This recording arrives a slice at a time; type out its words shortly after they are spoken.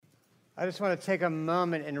I just want to take a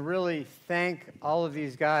moment and really thank all of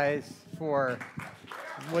these guys for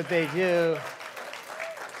what they do.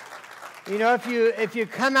 You know, if you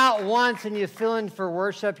come out once and you fill in for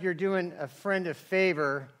worship, you're doing a friend a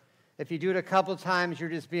favor. If you do it a couple times, you're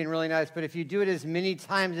just being really nice. But if you do it as many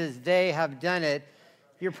times as they have done it,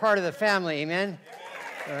 you're part of the family. Amen?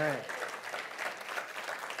 All right.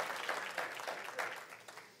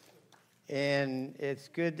 And it's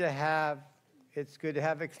good to have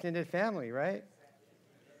extended family, right?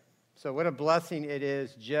 So what a blessing it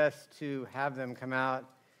is just to have them come out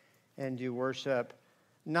and do worship,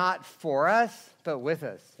 not for us, but with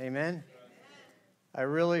us. Amen? I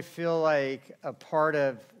really feel like a part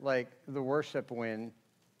of the worship when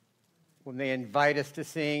they invite us to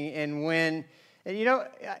sing and you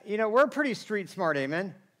know we're pretty street smart,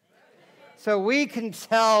 amen? So we can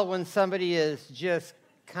tell when somebody is just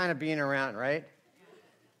kind of being around, right?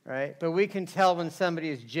 Right? But we can tell when somebody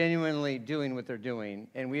is genuinely doing what they're doing.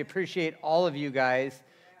 And we appreciate all of you guys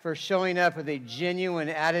for showing up with a genuine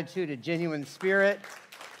attitude, a genuine spirit,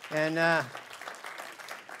 and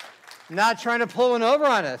not trying to pull one over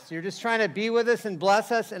on us. You're just trying to be with us and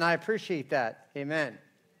bless us, and I appreciate that. Amen.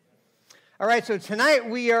 All right, so tonight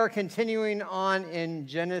we are continuing on in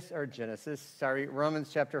Romans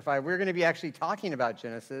chapter 5. We're going to be actually talking about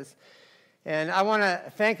Genesis. And I want to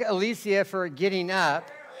thank Alicia for getting up.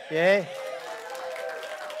 Yay.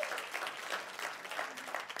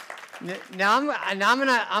 Now I'm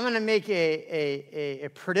gonna make a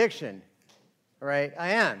prediction. All right, I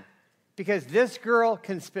am, because this girl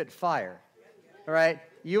can spit fire. All right,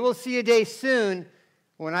 you will see a day soon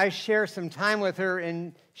when I share some time with her,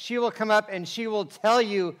 and she will come up and she will tell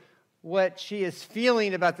you what she is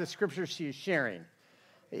feeling about the scripture she is sharing.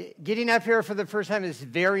 Getting up here for the first time is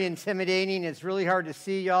very intimidating. It's really hard to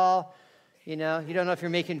see y'all. You know, you don't know if you're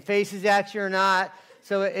making faces at you or not.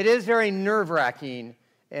 So it is very nerve-wracking.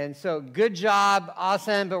 And so good job,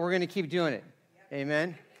 awesome, but we're going to keep doing it.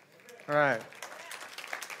 Amen? All right.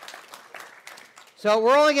 So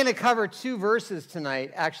we're only going to cover 2 verses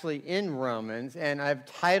tonight, actually, in Romans. And I've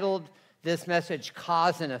titled this message,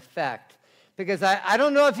 Cause and Effect. Because I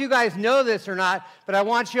don't know if you guys know this or not, but I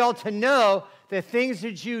want you all to know the things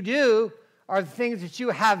that you do are the things that you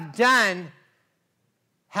have done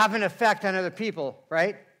have an effect on other people,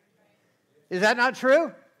 right? Is that not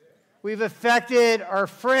true? We've affected our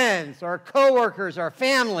friends, our coworkers, our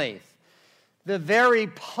families. The very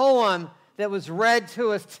poem that was read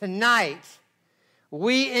to us tonight,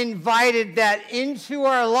 we invited that into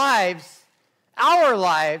our lives,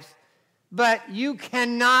 but you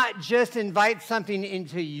cannot just invite something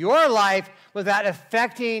into your life without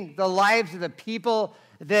affecting the lives of the people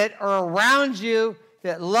that are around you,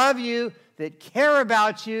 that love you, that care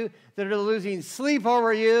about you, that are losing sleep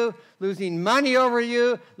over you, losing money over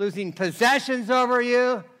you, losing possessions over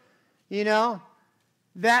you. You know,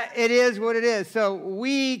 that it is what it is. So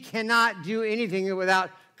we cannot do anything without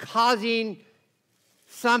causing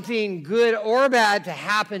something good or bad to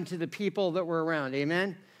happen to the people that we're around.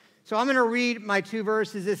 Amen? So I'm going to read my 2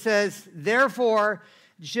 verses. It says, therefore,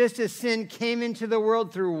 just as sin came into the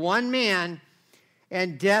world through one man,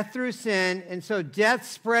 and death through sin, and so death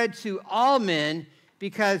spread to all men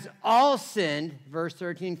because all sinned, verse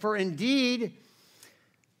 13, for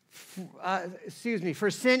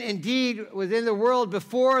sin indeed was in the world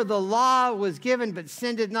before the law was given, but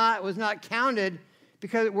sin was not counted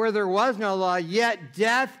because where there was no law, yet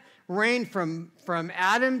death reigned from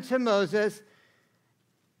Adam to Moses,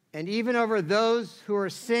 and even over those who are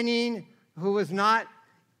sinning, who was not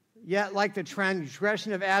yet like the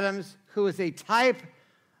transgression of Adam's, who was a type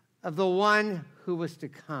of the one who was to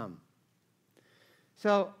come.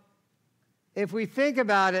 So, if we think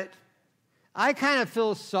about it, I kind of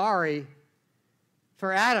feel sorry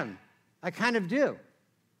for Adam. I kind of do.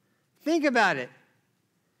 Think about it.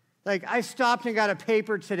 Like, I stopped and got a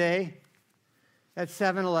paper today at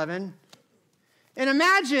 7-Eleven. And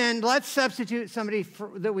imagine, let's substitute somebody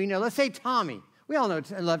that we know. Let's say Tommy. We all know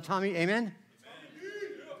and love Tommy. Amen?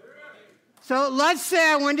 So let's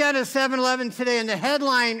say I went down to 7-Eleven today and the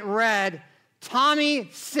headline read, Tommy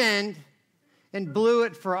sinned and blew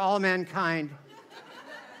it for all mankind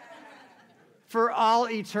for all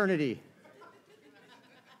eternity.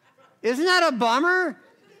 Isn't that a bummer?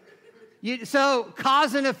 So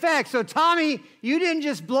cause and effect. So Tommy, you didn't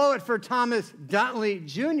just blow it for Thomas Duntley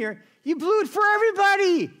Jr., you blew it for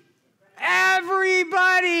everybody.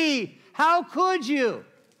 Everybody. How could you?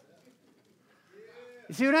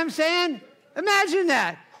 You see what I'm saying? Imagine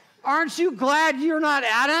that. Aren't you glad you're not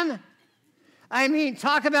Adam? I mean,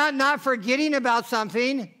 talk about not forgetting about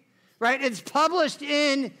something, right? It's published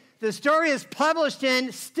in the story is published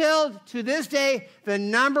in, still to this day, the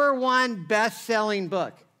 #1 best-selling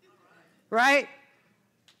book, right?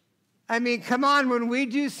 I mean, come on, when we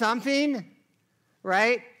do something,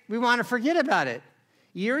 right, we want to forget about it.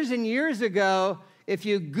 Years and years ago, if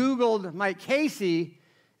you Googled Mike Casey,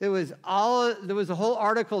 there was a whole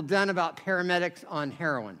article done about paramedics on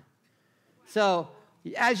heroin. So,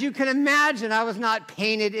 as you can imagine, I was not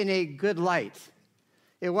painted in a good light.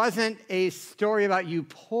 It wasn't a story about you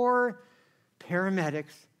poor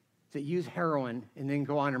paramedics that use heroin and then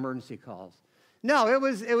go on emergency calls. No, it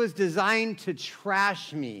was designed to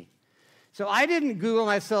trash me. So I didn't Google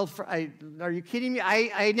myself. Are you kidding me?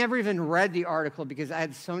 I never even read the article because I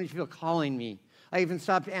had so many people calling me. I even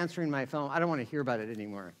stopped answering my phone. I don't want to hear about it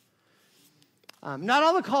anymore. Not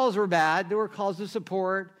all the calls were bad. There were calls of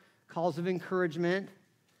support, calls of encouragement,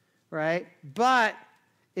 right? But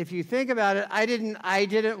if you think about it, I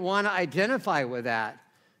didn't want to identify with that.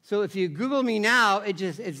 So if you Google me now,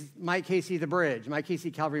 it's Mike Casey the Bridge, Mike Casey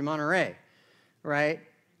Calvary Monterey, right?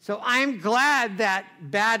 So I'm glad that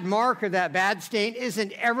bad mark or that bad stain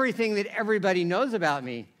isn't everything that everybody knows about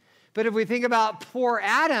me. But if we think about poor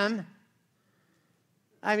Adam,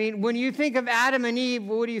 I mean, when you think of Adam and Eve,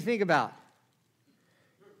 what do you think about?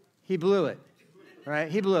 He blew it, right?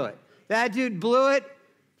 He blew it. That dude blew it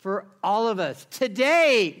for all of us.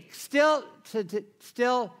 Today, still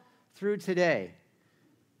through today.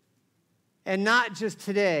 And not just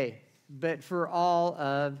today, but for all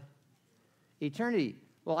of eternity.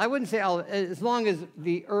 Well, I wouldn't say all, as long as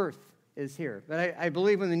the earth is here. But I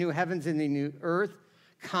believe when the new heavens and the new earth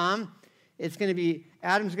come, it's going to be,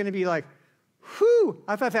 Adam's going to be like, whew,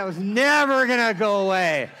 I thought that was never going to go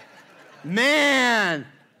away. Man,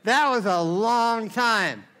 that was a long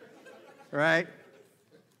time, right?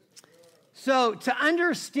 So to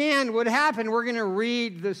understand what happened, we're going to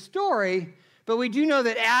read the story, but we do know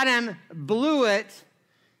that Adam blew it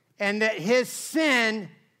and that his sin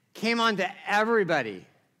came on to everybody,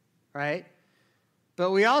 right?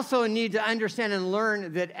 But we also need to understand and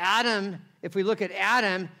learn that Adam, if we look at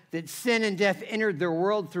Adam, that sin and death entered the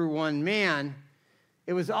world through one man.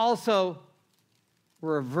 It was also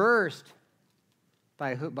reversed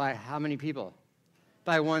by how many people?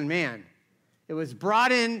 By one man. It was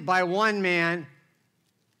brought in by one man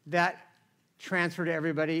that transferred to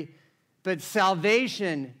everybody, but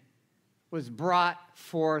salvation was brought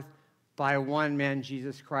forth by one man,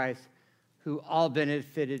 Jesus Christ, who all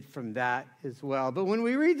benefited from that as well. But when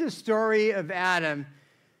we read the story of Adam,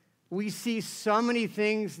 we see so many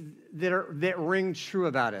things that ring true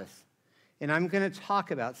about us. And I'm going to talk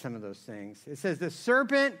about some of those things. It says, the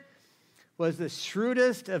serpent was the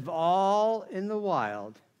shrewdest of all in the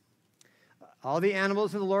wild. All the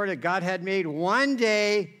animals of the Lord that God had made. One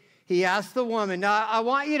day, he asked the woman. Now, I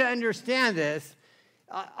want you to understand this.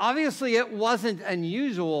 Obviously, it wasn't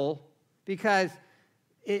unusual because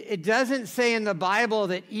it doesn't say in the Bible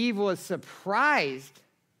that Eve was surprised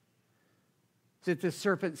that the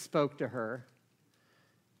serpent spoke to her.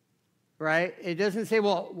 Right? It doesn't say,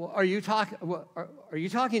 well, are you talking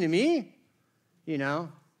to me? You know?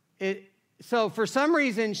 So for some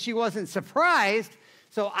reason, she wasn't surprised.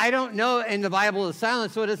 So I don't know, and the Bible is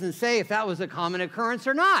silent, so it doesn't say if that was a common occurrence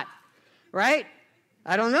or not. Right?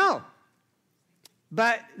 I don't know.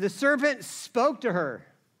 But the serpent spoke to her,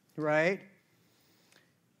 right?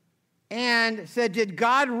 And said, did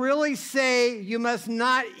God really say you must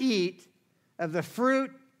not eat of the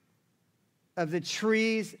fruit of the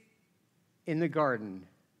trees in the garden?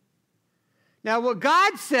 Now, what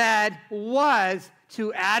God said was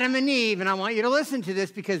to Adam and Eve, and I want you to listen to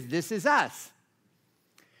this because this is us.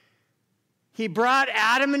 He brought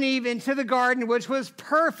Adam and Eve into the garden, which was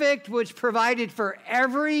perfect, which provided for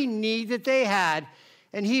every need that they had.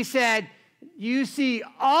 And he said, you see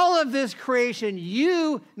all of this creation,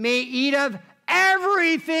 you may eat of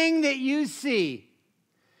everything that you see,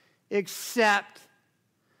 except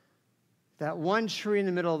that one tree in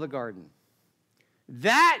the middle of the garden.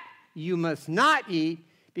 That you must not eat,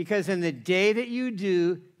 because in the day that you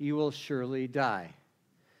do, you will surely die.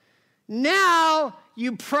 Now,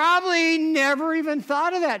 you probably never even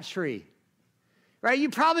thought of that tree, right? You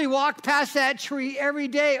probably walked past that tree every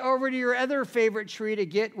day over to your other favorite tree to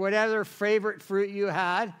get whatever favorite fruit you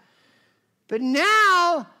had. But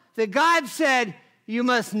now that God said, you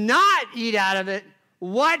must not eat out of it,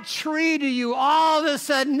 what tree do you all of a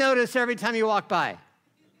sudden notice every time you walk by?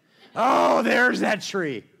 Oh, there's that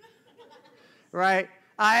tree, right?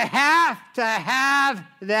 I have to have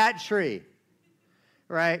that tree,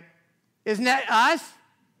 right? Isn't that us?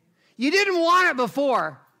 You didn't want it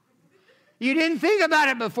before. You didn't think about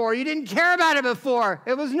it before. You didn't care about it before.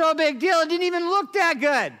 It was no big deal. It didn't even look that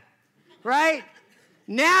good. right?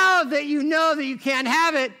 Now that you know that you can't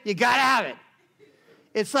have it, you got to have it.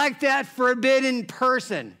 It's like that forbidden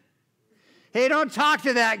person. Hey, don't talk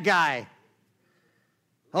to that guy.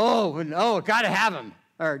 Oh, got to have him.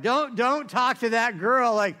 Or don't talk to that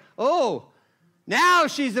girl like, oh, now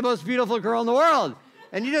she's the most beautiful girl in the world.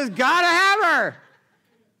 And you just got to have her.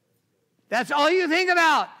 That's all you think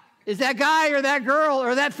about is that guy or that girl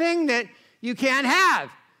or that thing that you can't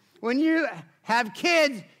have. When you have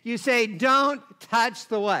kids, you say, don't touch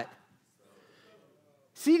the what?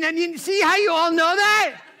 See how you all know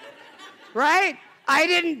that? Right? I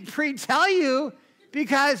didn't pre-tell you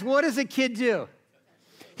because what does a kid do?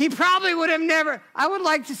 He probably would have never. I would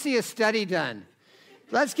like to see a study done.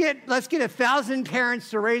 Let's get 1,000 parents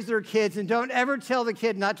to raise their kids and don't ever tell the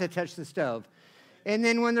kid not to touch the stove. And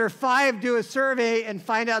then when they're 5, do a survey and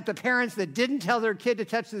find out the parents that didn't tell their kid to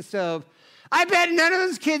touch the stove. I bet none of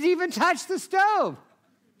those kids even touch the stove.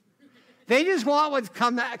 They just want what's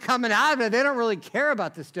coming out of it. They don't really care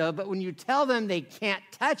about the stove. But when you tell them they can't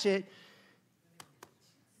touch it,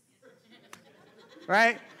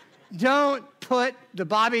 right? Don't put the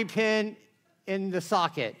bobby pin in the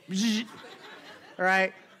socket.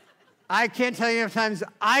 Right? I can't tell you how many times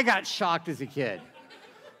I got shocked as a kid.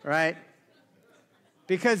 Right?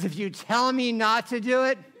 Because if you tell me not to do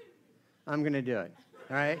it, I'm going to do it.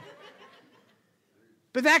 Right?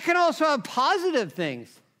 But that can also have positive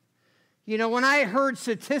things. You know, when I heard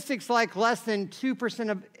statistics like less than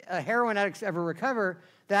 2% of heroin addicts ever recover,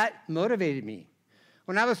 that motivated me.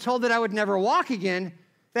 When I was told that I would never walk again,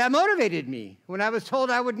 that motivated me. When I was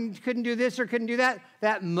told I couldn't do this or couldn't do that,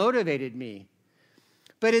 that motivated me.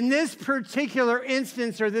 But in this particular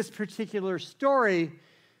instance or this particular story,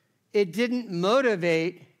 it didn't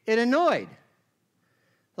motivate, it annoyed.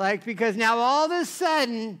 Because now all of a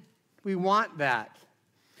sudden, we want that.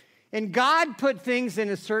 And God put things in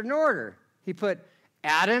a certain order. He put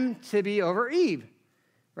Adam to be over Eve,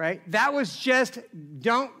 right? That was just,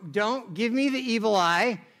 don't give me the evil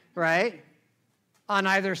eye, right? On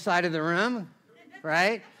either side of the room,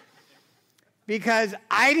 right? Because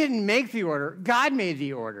I didn't make the order. God made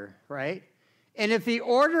the order, right? And if the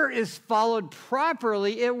order is followed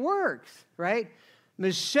properly, it works, right?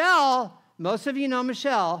 Michelle, most of you know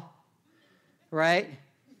Michelle, right?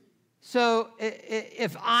 So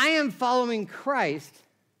if I am following Christ,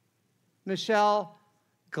 Michelle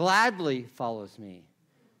gladly follows me.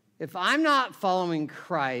 If I'm not following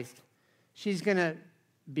Christ, she's going to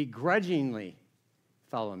begrudgingly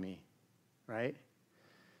follow me, right?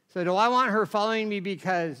 So do I want her following me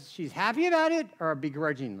because she's happy about it or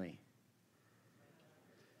begrudgingly?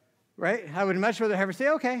 Right? I would much rather have her say,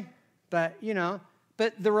 okay, but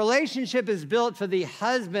the relationship is built for the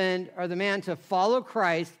husband or the man to follow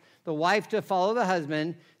Christ, the wife to follow the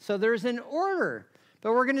husband, so there's an order.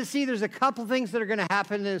 But we're going to see there's a couple things that are going to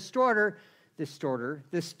happen in this story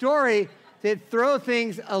that throw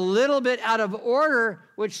things a little bit out of order,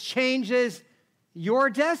 which changes your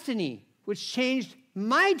destiny, which changed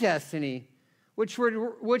my destiny, which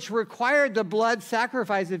required the blood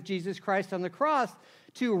sacrifice of Jesus Christ on the cross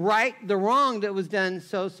to right the wrong that was done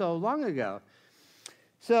so long ago.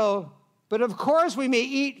 But of course we may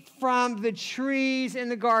eat from the trees in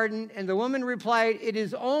the garden. And the woman replied, it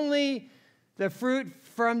is only the fruit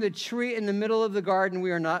from the tree in the middle of the garden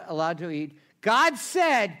we are not allowed to eat. God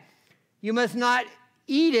said, you must not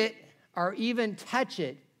eat it or even touch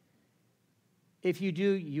it. If you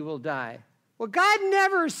do, you will die. Well, God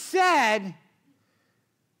never said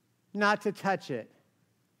not to touch it.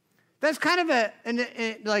 That's kind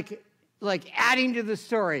of like adding to the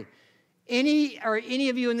story. Any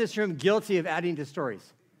of you in this room guilty of adding to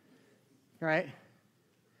stories? Right?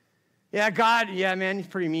 Yeah, God, yeah, man, he's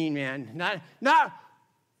pretty mean, man. Not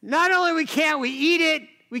only can't we eat it,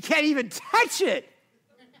 we can't even touch it.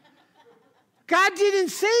 God didn't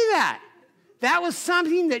say that. That was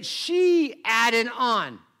something that she added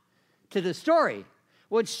on to the story,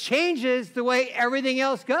 which changes the way everything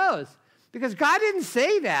else goes. Because God didn't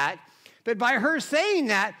say that, but by her saying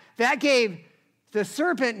that, that gave the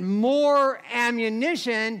serpent more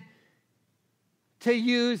ammunition to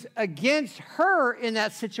use against her in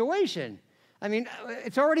that situation. I mean,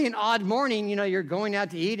 it's already an odd morning. You're going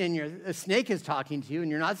out to eat and a snake is talking to you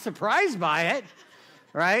and you're not surprised by it,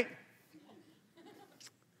 right?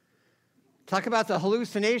 Talk about the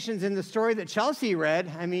hallucinations in the story that Chelsea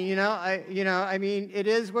read. I mean, it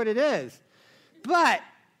is what it is. But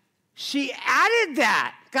she added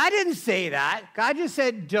that. God didn't say that. God just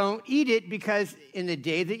said, don't eat it because in the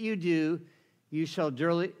day that you do, you shall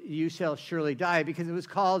surely die, because it was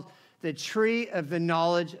called the tree of the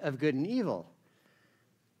knowledge of good and evil.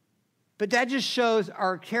 But that just shows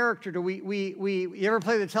our character. You ever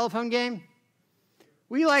play the telephone game?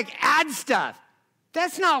 We like add stuff.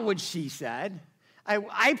 That's not what she said.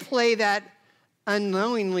 I play that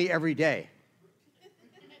unknowingly every day.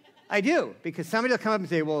 I do, because somebody will come up and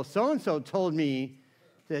say, well, so-and-so told me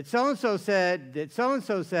that so-and-so said, that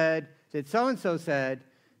so-and-so said, that so-and-so said,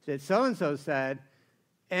 that so-and-so said.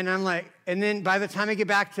 And I'm like, and then by the time I get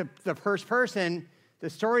back to the first person, the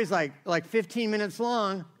story's like 15 minutes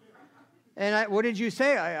long. And what did you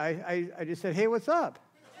say? I just said, hey, what's up?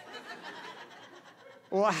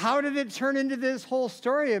 Well, how did it turn into this whole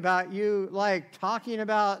story about you, like, talking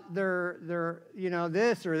about their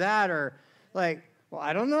this or that, or like, well,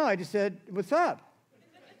 I don't know. I just said, what's up?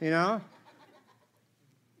 It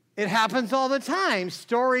happens all the time.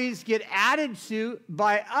 Stories get added to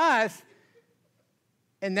by us,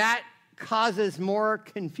 and that causes more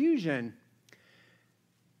confusion.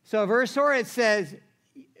 So verse 4, it says,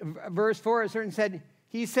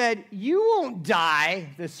 he said, you won't die,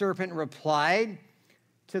 the serpent replied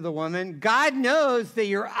to the woman. God knows that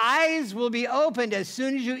your eyes will be opened as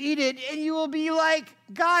soon as you eat it, and you will be like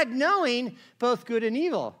God, knowing both good and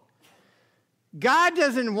evil. God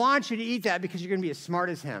doesn't want you to eat that because you're going to be as smart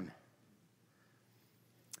as him.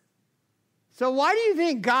 So why do you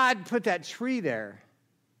think God put that tree there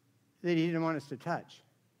that he didn't want us to touch?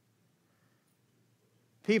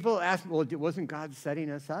 People ask, well, wasn't God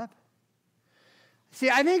setting us up?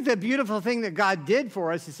 See, I think the beautiful thing that God did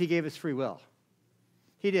for us is he gave us free will.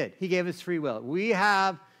 He did. He gave us free will. We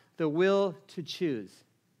have the will to choose.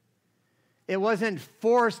 It wasn't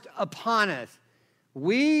forced upon us.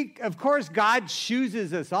 Of course, God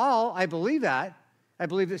chooses us all. I believe that. I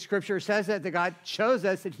believe that Scripture says that God chose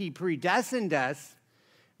us, that he predestined us,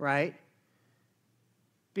 right?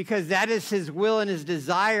 Because that is his will and his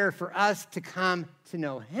desire for us to come to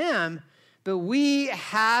know him. But we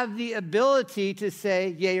have the ability to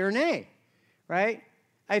say yay or nay, right?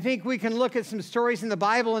 I think we can look at some stories in the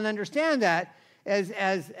Bible and understand that as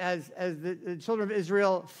the children of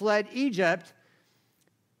Israel fled Egypt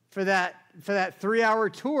for that 3-hour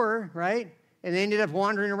tour, right? And they ended up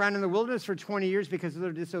wandering around in the wilderness for 20 years because of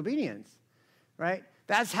their disobedience, right?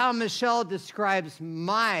 That's how Michelle describes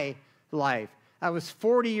my life. I was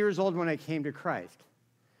 40 years old when I came to Christ.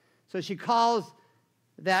 So she calls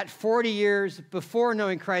that 40 years before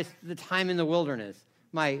knowing Christ the time in the wilderness.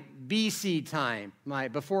 My BC time, my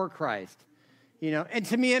before Christ, and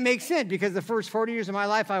to me it makes sense because the first 40 years of my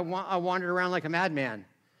life I wandered around like a madman.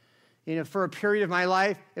 For a period of my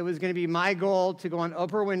life, it was going to be my goal to go on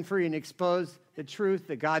Oprah Winfrey and expose the truth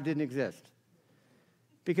that God didn't exist.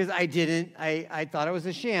 Because I didn't. I thought it was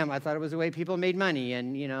a sham. I thought it was the way people made money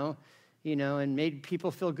and and made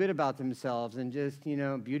people feel good about themselves and just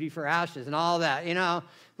beauty for ashes and all that.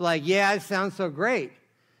 It sounds so great.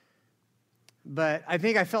 But I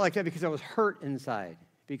think I felt like that because I was hurt inside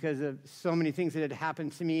because of so many things that had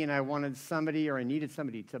happened to me, and I wanted somebody or I needed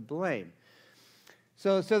somebody to blame.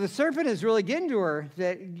 So the serpent is really getting to her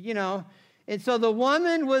that, and so the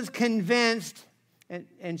woman was convinced,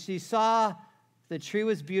 and she saw the tree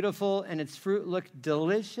was beautiful and its fruit looked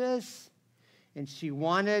delicious, and she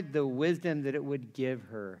wanted the wisdom that it would give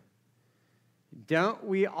her. Don't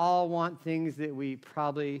we all want things that we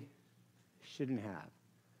probably shouldn't have?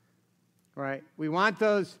 Right? We want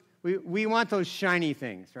those shiny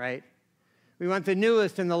things, right? We want the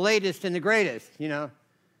newest and the latest and the greatest, It's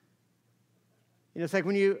like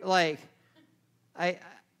when you I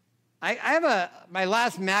have my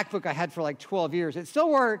last MacBook I had for like 12 years. It still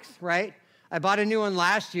works, right? I bought a new one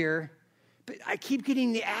last year, but I keep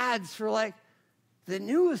getting the ads for like the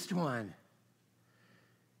newest one.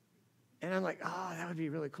 And I'm like, oh, that would be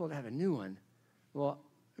really cool to have a new one. Well,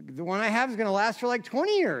 the one I have is going to last for like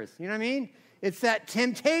 20 years. You know what I mean? It's that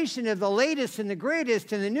temptation of the latest and the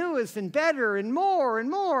greatest and the newest and better and more and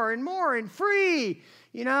more and more and free,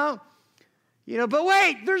 but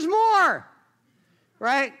wait, there's more,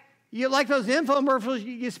 right? You like those infomercials,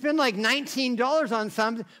 you spend like $19 on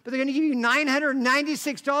something, but they're going to give you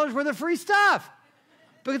 $996 worth of free stuff.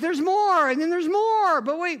 But there's more, and then there's more.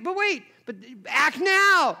 But wait, act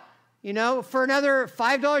now. For another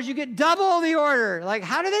 $5, you get double the order. Like,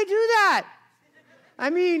 how do they do that? I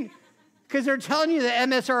mean, because they're telling you the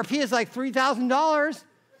MSRP is like $3,000,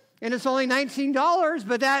 and it's only $19,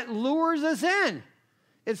 but that lures us in.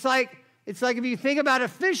 It's like if you think about a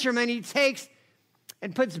fisherman, he takes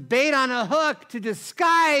and puts bait on a hook to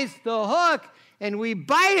disguise the hook, and we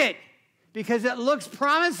bite it because it looks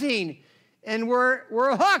promising, and we're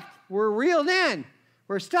hooked. We're reeled in.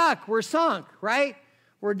 We're stuck. We're sunk, right?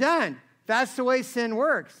 We're done. That's the way sin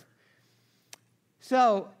works.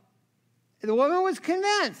 So the woman was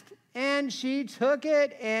convinced. And she took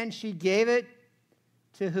it and she gave it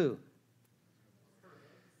to who?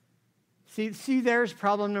 See, there's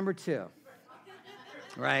problem number 2.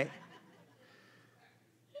 Right?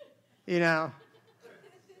 You know,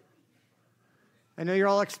 I know you're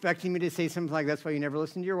all expecting me to say something like that's why you never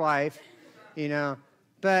listen to your wife, you know,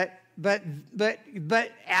 but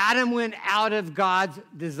Adam went out of God's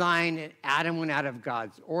design and Adam went out of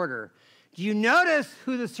God's order. Do you notice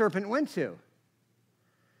who the serpent went to?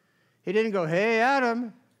 He didn't go, hey,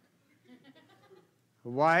 Adam,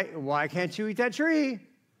 why can't you eat that tree,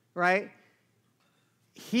 right?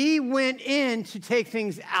 He went in to take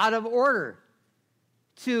things out of order,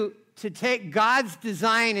 to take God's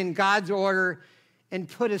design and God's order and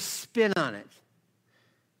put a spin on it,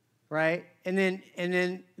 right? And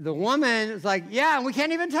then the woman is like, yeah, we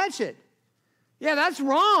can't even touch it. Yeah, that's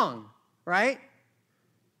wrong, right?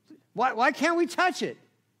 Why can't we touch it,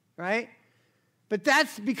 right? But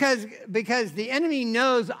that's because the enemy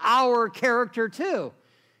knows our character too.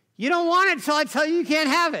 You don't want it until I tell you you can't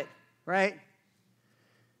have it, right?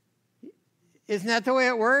 Isn't that the way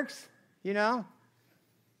it works, you know?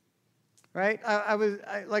 Right? I was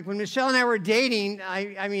like when Michelle and I were dating.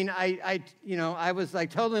 I was like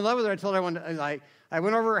totally in love with her. I told her I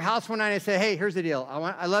went over her house one night. And I said, "Hey, here's the deal.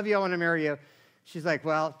 I love you. I want to marry you." She's like,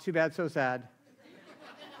 "Well, too bad, so sad."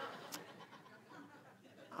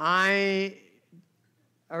 I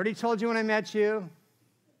already told you when I met you.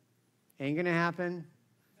 Ain't gonna happen.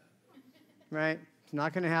 Right? It's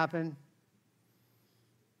not gonna happen.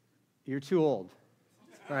 You're too old.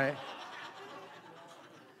 Right?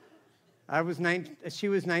 She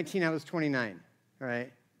was 19, I was 29,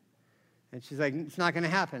 right? And she's like, it's not going to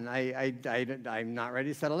happen. I'm not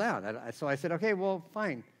ready to settle down. So I said, okay, well,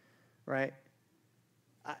 fine, right?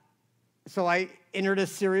 So I entered a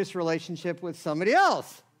serious relationship with somebody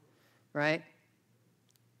else, right?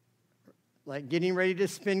 Like getting ready to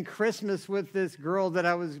spend Christmas with this girl that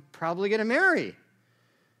I was probably going to marry.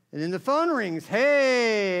 And then the phone rings.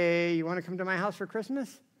 Hey, you want to come to my house for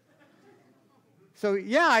Christmas? So,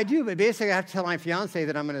 yeah, I do, but basically I have to tell my fiance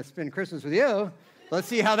that I'm going to spend Christmas with you. Let's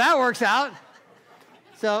see how that works out.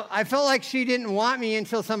 So I felt like she didn't want me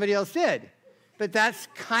until somebody else did. But that's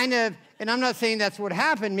kind of, and I'm not saying that's what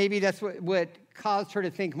happened. Maybe that's what caused her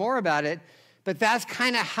to think more about it. But that's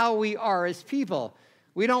kind of how we are as people.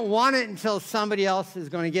 We don't want it until somebody else is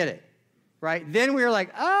going to get it, right? Then we're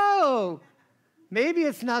like, oh, maybe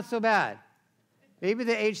it's not so bad. Maybe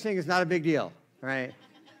the age thing is not a big deal, right?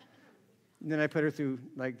 And then I put her through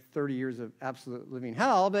like 30 years of absolute living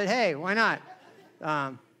hell, but hey, why not?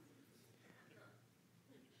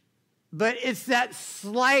 But it's that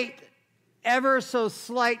slight, ever so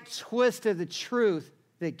slight twist of the truth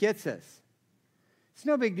that gets us. It's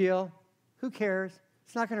no big deal. Who cares?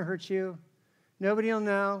 It's not going to hurt you. Nobody will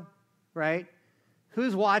know, right?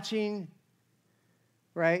 Who's watching,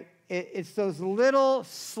 right? It's those little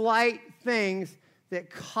slight things that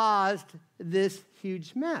caused this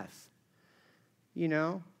huge mess. You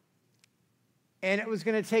know? And it was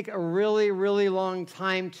going to take a really, really long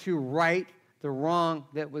time to right the wrong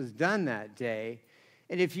that was done that day.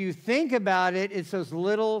 And if you think about it, it's those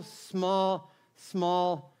little, small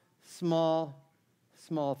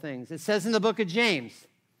things. It says in the book of James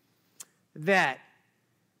that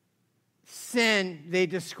sin, they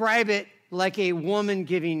describe it like a woman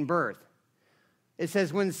giving birth. It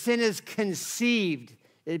says when sin is conceived,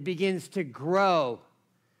 it begins to grow.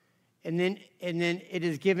 And then it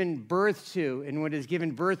is given birth to, and when it is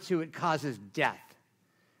given birth to, it causes death,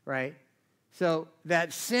 right? So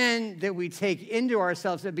that sin that we take into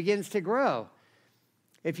ourselves, it begins to grow.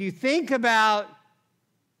 If you think about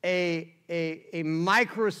a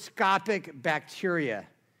microscopic bacteria,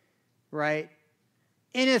 right,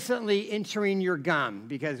 innocently entering your gum,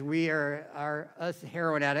 because we are us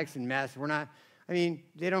heroin addicts and meth, we're not, they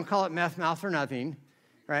don't call it meth mouth for nothing,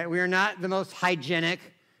 right? We are not the most hygienic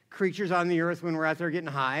creatures on the earth when we're out there getting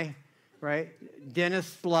high, right?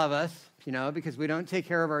 Dentists love us, because we don't take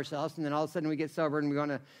care of ourselves, and then all of a sudden we get sober and we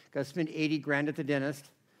want to go spend $80,000 at the dentist,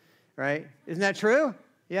 right? Isn't that true?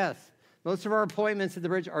 Yes. Most of our appointments at the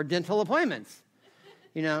bridge are dental appointments,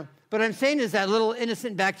 But what I'm saying is that little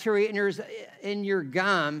innocent bacteria enters in your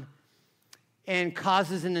gum and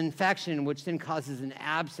causes an infection, which then causes an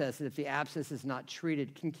abscess, and if the abscess is not treated,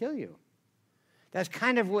 it can kill you. That's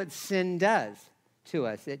kind of what sin does to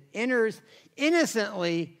us. It enters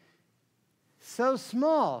innocently, so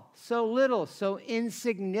small, so little, so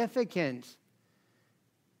insignificant,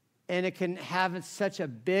 and it can have such a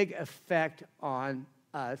big effect on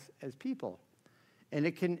us as people. And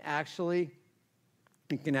it can actually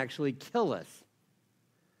kill us.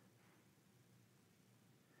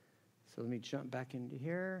 So let me jump back into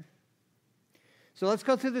here. So let's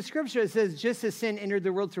go through the scripture. It says, just as sin entered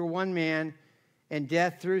the world through one man, and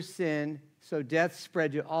death through sin, so death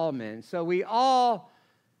spread to all men. So we all,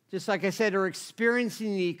 just like I said, are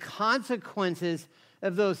experiencing the consequences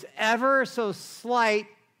of those ever so slight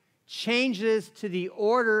changes to the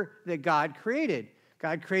order that God created.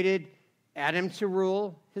 God created Adam to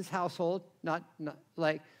rule his household, not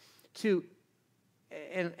like to,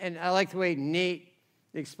 and I like the way Nate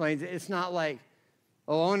explains it. It's not like,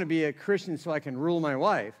 oh, I want to be a Christian so I can rule my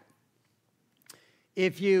wife.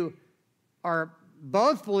 If you are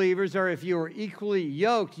both believers, or if you are equally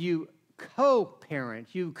yoked, you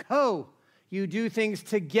co-parent, you do things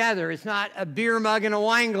together. It's not a beer mug and a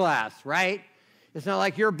wine glass, right? It's not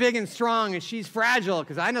like you're big and strong and she's fragile,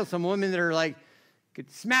 because I know some women that are like,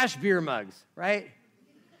 could smash beer mugs, right?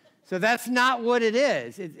 So that's not what it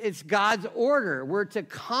is. It's God's order. We're to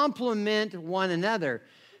complement one another.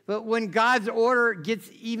 But when God's order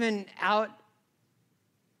gets even out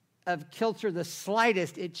of kilter the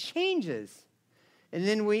slightest, it changes. And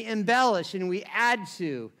then we embellish and we add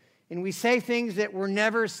to, and we say things that were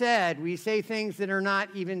never said. We say things that are not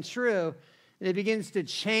even true. And it begins to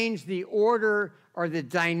change the order or the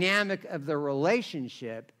dynamic of the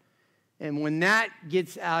relationship. And when that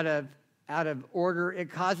gets out of order, it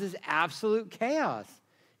causes absolute chaos.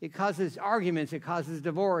 It causes arguments. It causes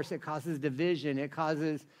divorce. It causes division. It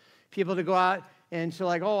causes people to go out and so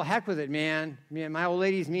like, oh, heck with it, man. My old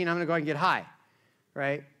lady's mean. I'm going to go out and get high,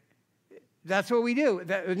 right? That's what we do.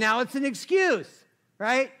 Now it's an excuse,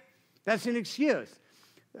 right? That's an excuse.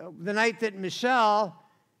 The night that Michelle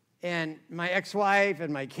and my ex-wife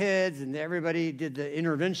and my kids and everybody did the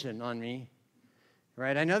intervention on me,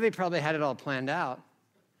 right? I know they probably had it all planned out,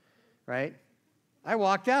 right? I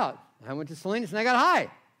walked out. I went to Salinas and I got high.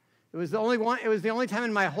 It was the only time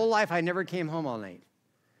in my whole life I never came home all night.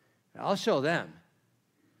 I'll show them.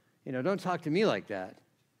 Don't talk to me like that.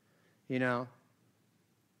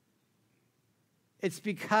 It's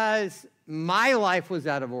because my life was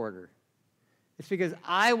out of order. It's because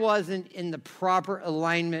I wasn't in the proper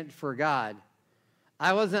alignment for God.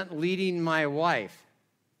 I wasn't leading my wife.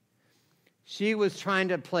 She was trying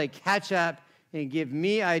to play catch up and give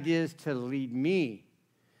me ideas to lead me.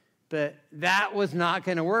 But that was not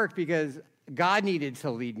going to work because God needed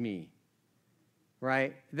to lead me,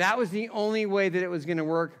 right? That was the only way that it was going to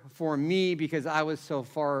work for me because I was so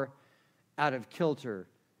far out of kilter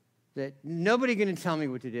that nobody's going to tell me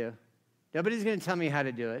what to do. Nobody's going to tell me how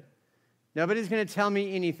to do it. Nobody's going to tell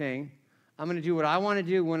me anything. I'm going to do what I want to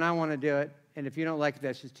do when I want to do it. And if you don't like it,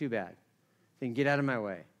 that's just too bad. Then get out of my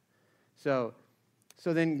way. So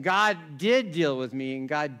then God did deal with me, and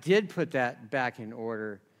God did put that back in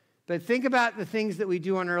order. But think about the things that we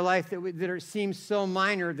do in our life that seem so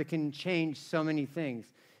minor that can change so many things.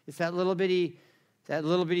 It's that little bitty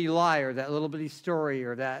lie, or that little bitty story,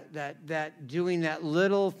 or that doing that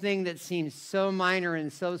little thing that seems so minor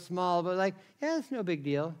and so small, but like, yeah, it's no big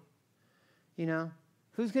deal.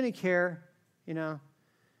 Who's going to care?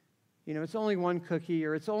 It's only one cookie,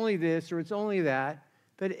 or it's only this, or it's only that.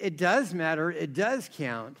 But it does matter. It does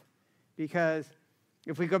count, because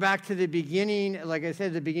if we go back to the beginning, like I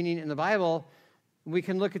said, the beginning in the Bible, we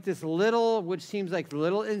can look at this little, which seems like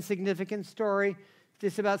little insignificant story,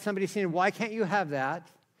 just about somebody saying, why can't you have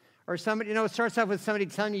that? Or somebody, it starts off with somebody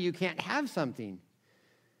telling you can't have something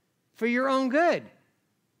for your own good.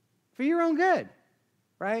 For your own good,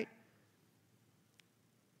 right?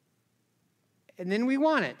 And then we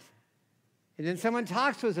want it. And then someone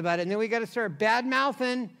talks to us about it, and then we got to start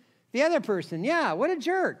bad-mouthing the other person. Yeah, what a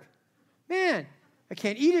jerk. Man, I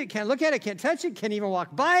can't eat it, can't look at it, can't touch it, can't even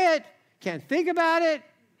walk by it, can't think about it.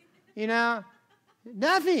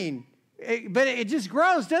 Nothing. But it just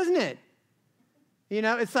grows, doesn't it?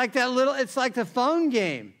 It's like it's like the phone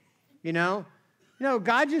game,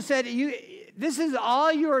 God just said, this is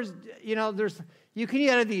all yours. You can eat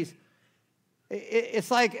out of these.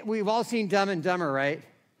 It's like we've all seen Dumb and Dumber, right?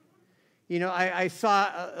 I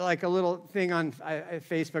saw like a little thing on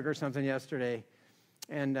Facebook or something yesterday,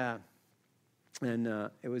 and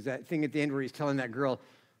it was that thing at the end where he's telling that girl,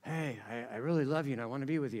 hey, I really love you and I want to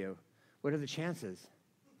be with you. What are the chances?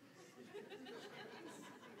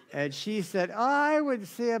 And she said, I would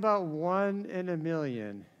say about 1 in a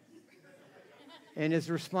million. And his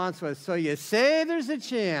response was, so you say there's a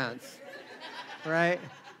chance, right?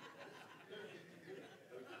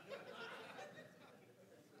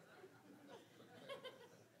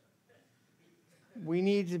 We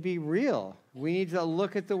need to be real. We need to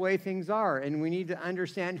look at the way things are, and we need to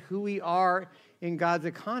understand who we are in God's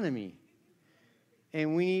economy.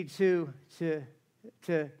 And we need to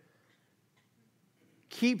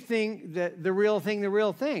keep the real thing the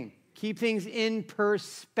real thing. Keep things in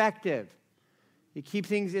perspective. You keep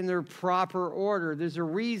things in their proper order. There's a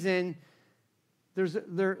reason.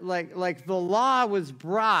 Like the law was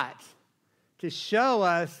brought to show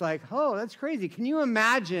us, like, oh, that's crazy. Can you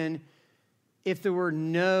imagine if there were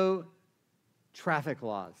no traffic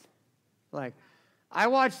laws? Like, I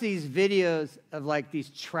watch these videos of like these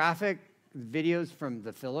traffic videos from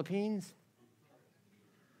the Philippines.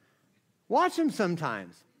 Watch them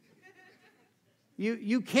sometimes.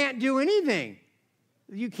 You can't do anything.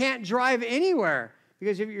 You can't drive anywhere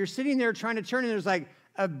because if you're sitting there trying to turn and there's like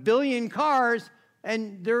a billion cars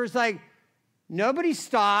and there's like nobody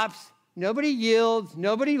stops, nobody yields,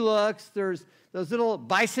 nobody looks. There's those little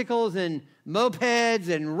bicycles and mopeds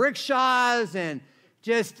and rickshaws and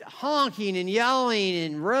just honking and yelling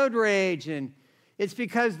and road rage. And it's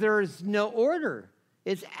because there's no order.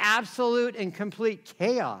 It's absolute and complete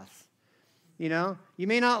chaos. You know, you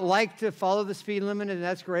may not like to follow the speed limit, and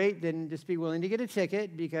that's great. Then just be willing to get a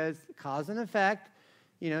ticket because cause and effect.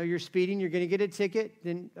 You know, you're speeding, you're going to get a ticket.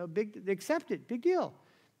 Then accept it, big deal.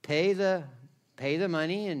 Pay the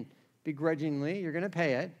money, and begrudgingly, you're going to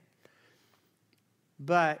pay it.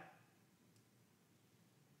 But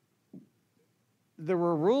there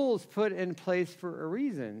were rules put in place for a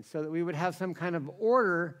reason, so that we would have some kind of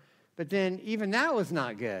order. But then even that was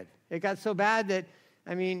not good. It got so bad that,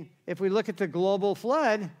 I mean, if we look at the global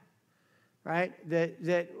flood, right,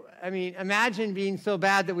 imagine being so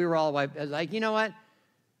bad that we were all wiped. Like, you know what?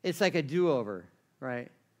 It's like a do-over, right?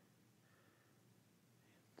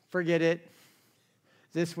 Forget it.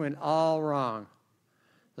 This went all wrong.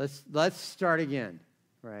 Let's start again,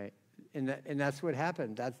 right? And that's what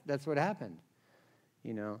happened. That's what happened,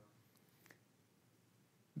 you know.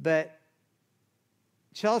 But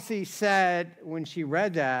Chelsea said when she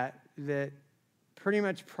read that pretty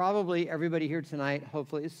much probably everybody here tonight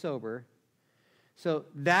hopefully is sober. So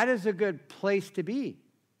that is a good place to be.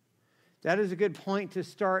 That is a good point to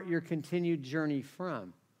start your continued journey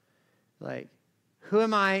from. Like, who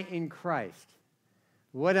am I in Christ?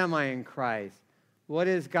 What am I in Christ? What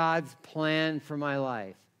is God's plan for my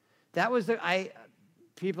life? That was I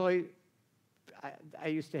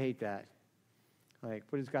used to hate that. Like,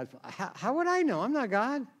 what is God's plan? How would I know? I'm not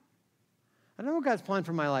God. I don't know what God's plan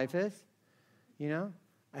for my life is. You know,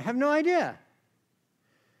 I have no idea.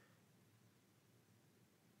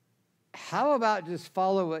 How about just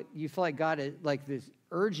follow what you feel like God is like this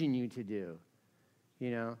urging you to do? You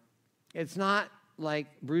know, it's not like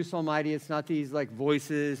Bruce Almighty. It's not these like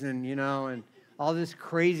voices and, you know, and all this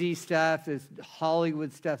crazy stuff, this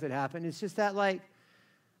Hollywood stuff that happened. It's just that, like,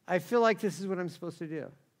 I feel like this is what I'm supposed to do.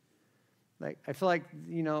 Like, I feel like,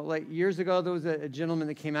 you know, like years ago, there was a gentleman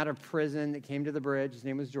that came out of prison that came to the bridge. His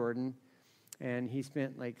name was Jordan. And he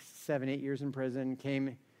spent like 7-8 years in prison,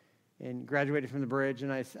 came and graduated from the bridge.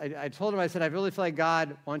 And I told him, I said, I really feel like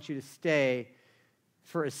God wants you to stay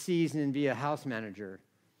for a season and be a house manager.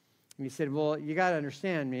 And he said, well, you got to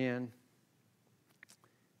understand, man.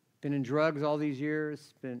 Been in drugs all these years,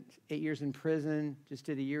 spent 8 years in prison, just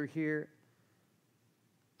did a year here.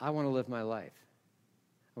 I want to live my life.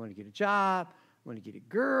 I want to get a job. I want to get a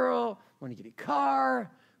girl. I want to get a car.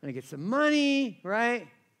 I want to get some money, right?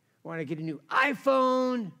 I want to get a new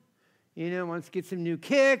iPhone, you know, wants to get some new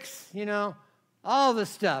kicks, you know, all the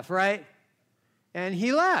stuff, right? And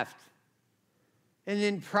he left. And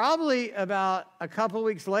then probably about a couple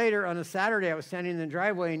weeks later on a Saturday, I was standing in the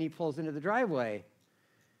driveway and he pulls into the driveway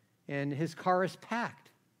and his car is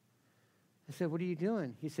packed. I said, what are you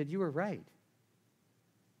doing? He said, you were right.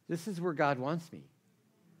 This is where God wants me.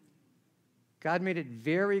 God made it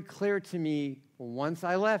very clear to me once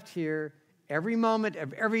I left here, every moment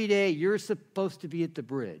of every day, you're supposed to be at the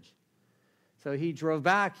bridge. So he drove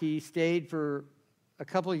back. He stayed for a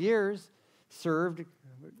couple of years, served,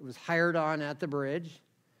 was hired on at the bridge,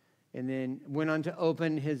 and then went on to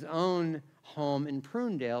open his own home in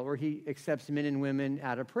Prunedale where he accepts men and women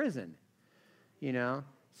out of prison. You know?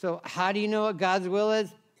 So how do you know what God's will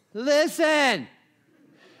is? Listen.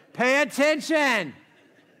 Pay attention.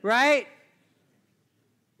 Right?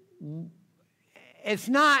 It's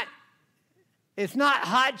not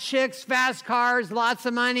hot chicks, fast cars, lots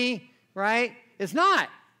of money, right? It's not.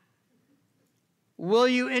 Will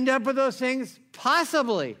you end up with those things?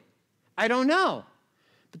 Possibly. I don't know.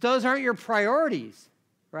 But those aren't your priorities,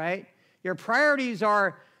 right? Your priorities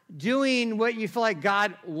are doing what you feel like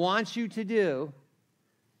God wants you to do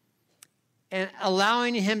and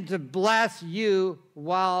allowing him to bless you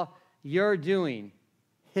while you're doing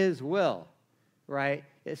his will, right?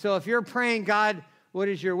 So if you're praying, God, what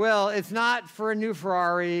is your will? It's not for a new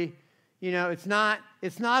Ferrari. You know, it's not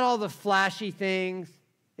all the flashy things.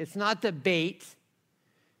 It's not the bait,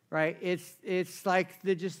 right? It's like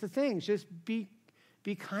just the things. Just be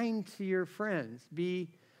kind to your friends. Be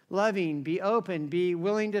loving, be open, be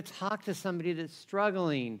willing to talk to somebody that's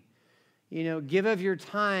struggling. Give of your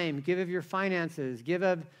time, give of your finances, give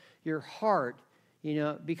of your heart.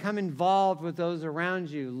 Become involved with those around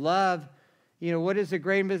you. Love. What is the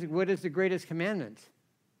greatest commandment?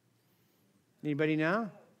 Anybody know?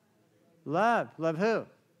 Love. Love who?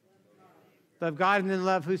 Love God, and then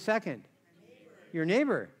love who second? Your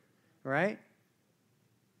neighbor, right?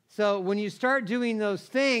 So when you start doing those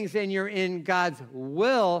things and you're in God's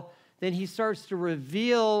will, then he starts to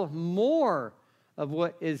reveal more of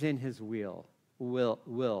what is in his will.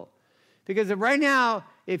 Because right now,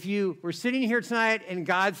 if you were sitting here tonight and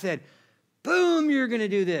God said, boom, you're going to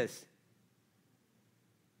do this,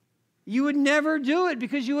 you would never do it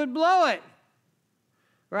because you would blow it,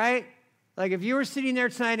 right? Like if you were sitting there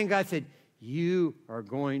tonight and God said, you are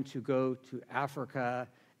going to go to Africa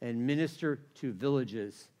and minister to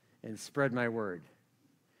villages and spread my word,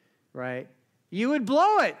 right? You would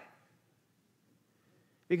blow it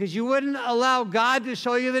because you wouldn't allow God to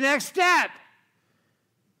show you the next step,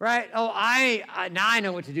 right? Oh, now I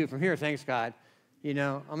know what to do from here, thanks God. I'm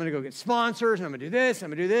going to go get sponsors, and I'm going to do this, I'm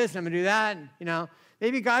going to do this, and I'm going to do that. And,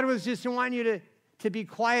 maybe God was just wanting you to be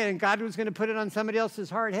quiet, and God was going to put it on somebody else's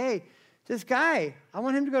heart. Hey, this guy, I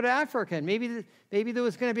want him to go to Africa. And maybe there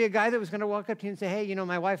was going to be a guy that was going to walk up to you and say, hey,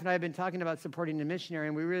 my wife and I have been talking about supporting the missionary,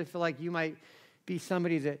 and we really feel like you might be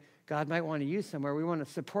somebody that God might want to use somewhere. We want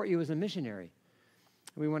to support you as a missionary.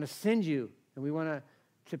 We want to send you, and we want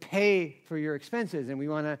to pay for your expenses, and we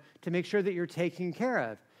want to make sure that you're taken care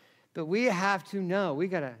of. But we have to know. We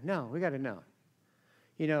got to know.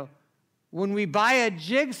 When we buy a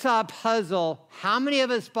jigsaw puzzle, how many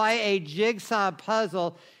of us buy a jigsaw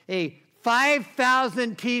puzzle, a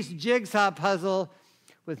 5,000-piece jigsaw puzzle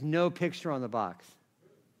with no picture on the box?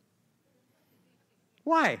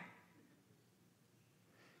 Why?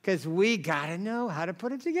 Because we got to know how to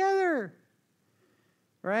put it together,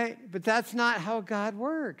 right? But that's not how God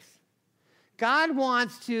works. God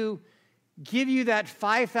wants to give you that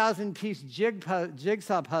 5,000-piece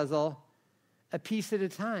jigsaw puzzle a piece at a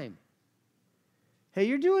time. Hey,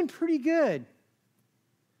 you're doing pretty good.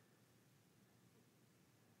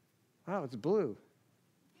 Wow, it's blue.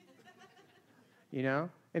 And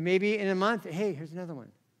maybe in a month, hey, here's another one.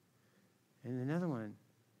 And another one.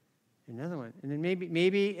 Another one. And then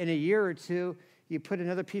maybe in a year or two, you put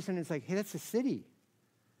another piece in, and it's like, hey, that's a city.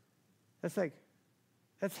 That's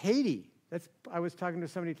Haiti. I was talking to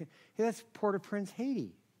somebody, hey, that's Port-au-Prince,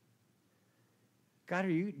 Haiti. God,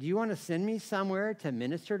 do you want to send me somewhere to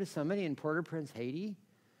minister to somebody in Port-au-Prince, Haiti?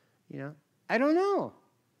 I don't know.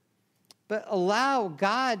 But allow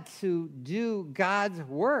God to do God's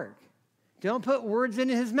work. Don't put words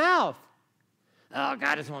into his mouth. Oh,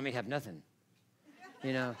 God doesn't want me to have nothing.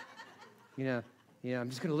 I'm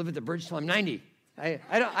just going to live at the bridge till I'm 90. I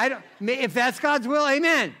don't. If that's God's will,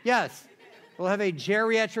 amen. Yes, we'll have a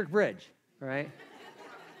geriatric bridge, right?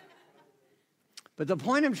 But the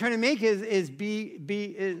point I'm trying to make is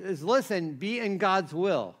listen, be in God's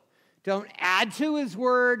will. Don't add to his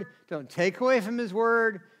word. Don't take away from his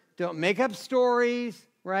word. Don't make up stories,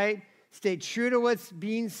 right? Stay true to what's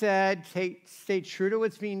being said. Stay true to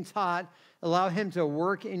what's being taught. Allow him to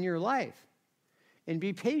work in your life. And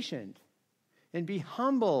be patient. And be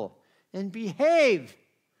humble. And behave,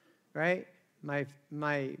 right? I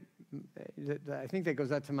think that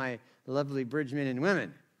goes out to my lovely bridgemen and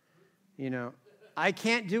women. I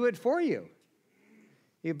can't do it for you.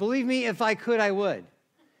 Believe me, if I could, I would.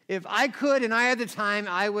 If I could and I had the time,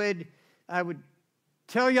 I would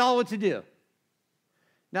tell y'all what to do.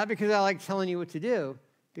 Not because I like telling you what to do,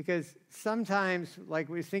 because sometimes, like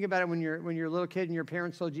we think about it when you're a little kid and your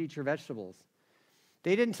parents told you to eat your vegetables.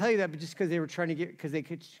 They didn't tell you that, but just because they were trying to because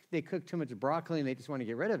they cooked too much broccoli and they just want to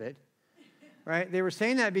get rid of it, right? They were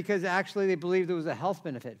saying that because actually they believed there was a health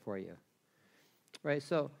benefit for you, right?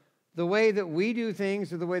 So the way that we do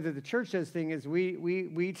things, or the way that the church does things, is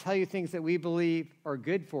we tell you things that we believe are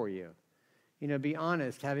good for you. Be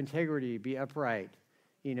honest, have integrity, be upright,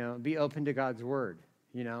 be open to God's word,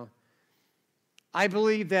 I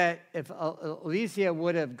believe that if Alicia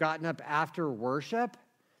would have gotten up after worship,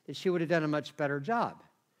 that she would have done a much better job.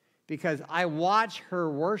 Because I watch her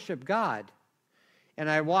worship God, and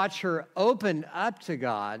I watch her open up to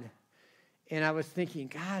God. And I was thinking,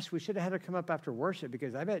 gosh, we should have had her come up after worship,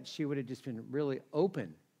 because I bet she would have just been really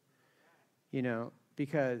open,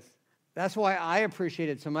 because that's why I appreciate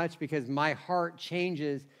it so much, because my heart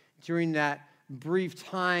changes during that brief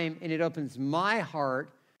time, and it opens my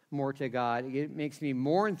heart more to God. It makes me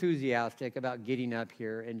more enthusiastic about getting up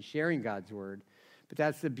here and sharing God's word. But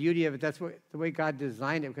that's the beauty of it. That's the way God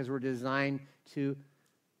designed it, because we're designed to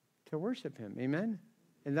worship him. Amen?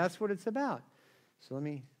 And that's what it's about. So let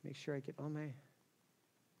me make sure I get all my...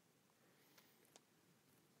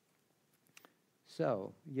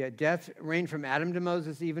 So, death reigned from Adam to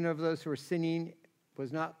Moses, even over those who were sinning,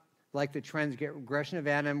 was not like the transgression of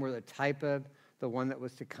Adam, were the type of the one that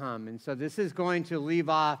was to come. And so this is going to leave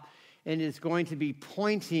off and is going to be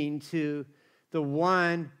pointing to the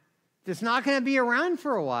one that's not going to be around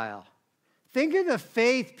for a while. Think of the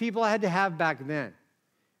faith people had to have back then,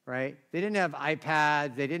 right? They didn't have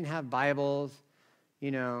iPads. They didn't have Bibles.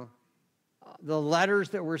 The letters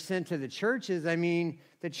that were sent to the churches,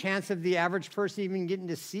 the chance of the average person even getting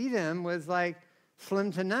to see them was like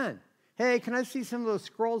slim to none. Hey, can I see some of those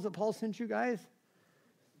scrolls that Paul sent you guys?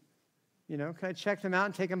 Can I check them out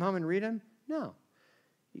and take them home and read them? No.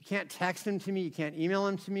 You can't text them to me. You can't email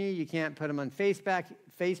them to me. You can't put them on Facebook,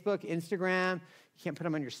 Instagram. You can't put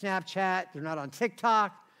them on your Snapchat. They're not on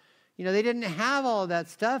TikTok. They didn't have all of that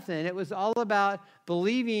stuff then. It was all about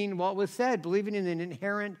believing what was said, believing in an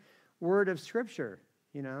inherent word of Scripture,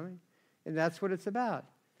 and that's what it's about.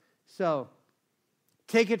 So,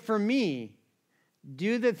 take it from me.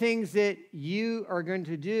 Do the things that you are going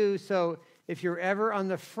to do, so if you're ever on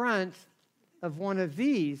the front of one of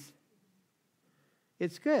these,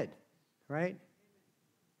 it's good, right?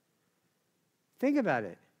 Think about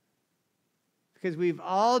it. Because we've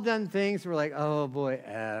all done things we're like, oh boy,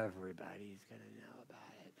 everybody's going to know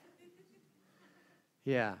about it.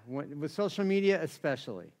 Yeah, with social media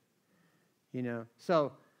especially.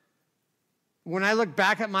 So when I look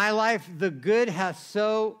back at my life, the good has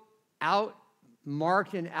so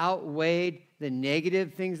outmarked and outweighed the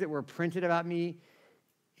negative things that were printed about me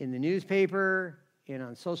in the newspaper and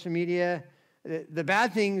on social media. The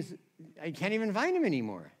bad things, I can't even find them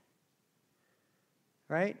anymore,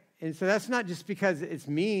 right? And so that's not just because it's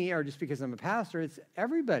me or just because I'm a pastor, it's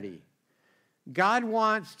everybody. God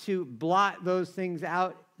wants to blot those things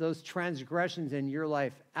out, those transgressions in your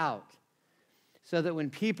life out, so that when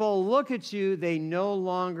people look at you, they no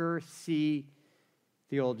longer see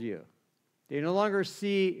the old you. They no longer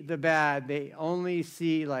see the bad. They only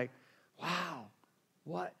see like, wow,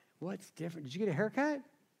 what's different? Did you get a haircut?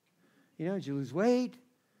 Did you lose weight?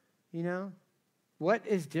 What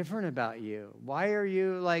is different about you? Why are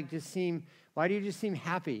you why do you just seem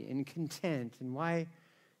happy and content? And why?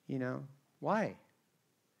 Why?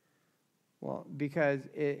 Well, because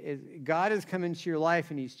God has come into your life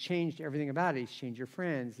and he's changed everything about it. He's changed your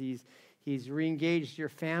friends. He's re-engaged your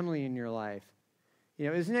family in your life.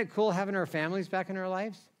 Isn't it cool having our families back in our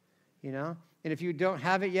lives? And if you don't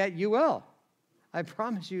have it yet, you will. I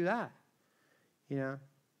promise you that.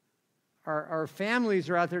 Our families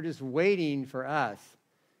are out there just waiting for us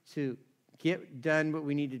to get done what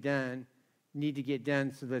we need to get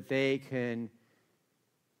done so that they can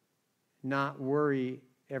not worry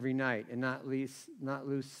every night and not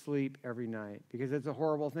lose sleep every night, because it's a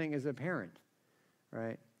horrible thing as a parent,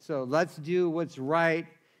 right? So let's do what's right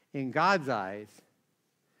in God's eyes,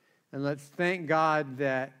 and let's thank God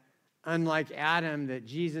that, unlike Adam, that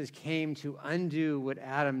Jesus came to undo what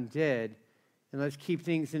Adam did, and let's keep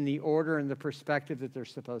things in the order and the perspective that they're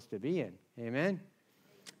supposed to be in. Amen?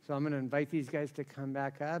 So I'm going to invite these guys to come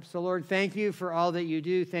back up. So, Lord, thank you for all that you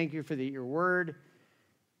do. Thank you for your word.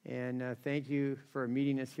 And thank you for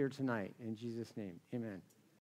meeting us here tonight. In Jesus' name, amen.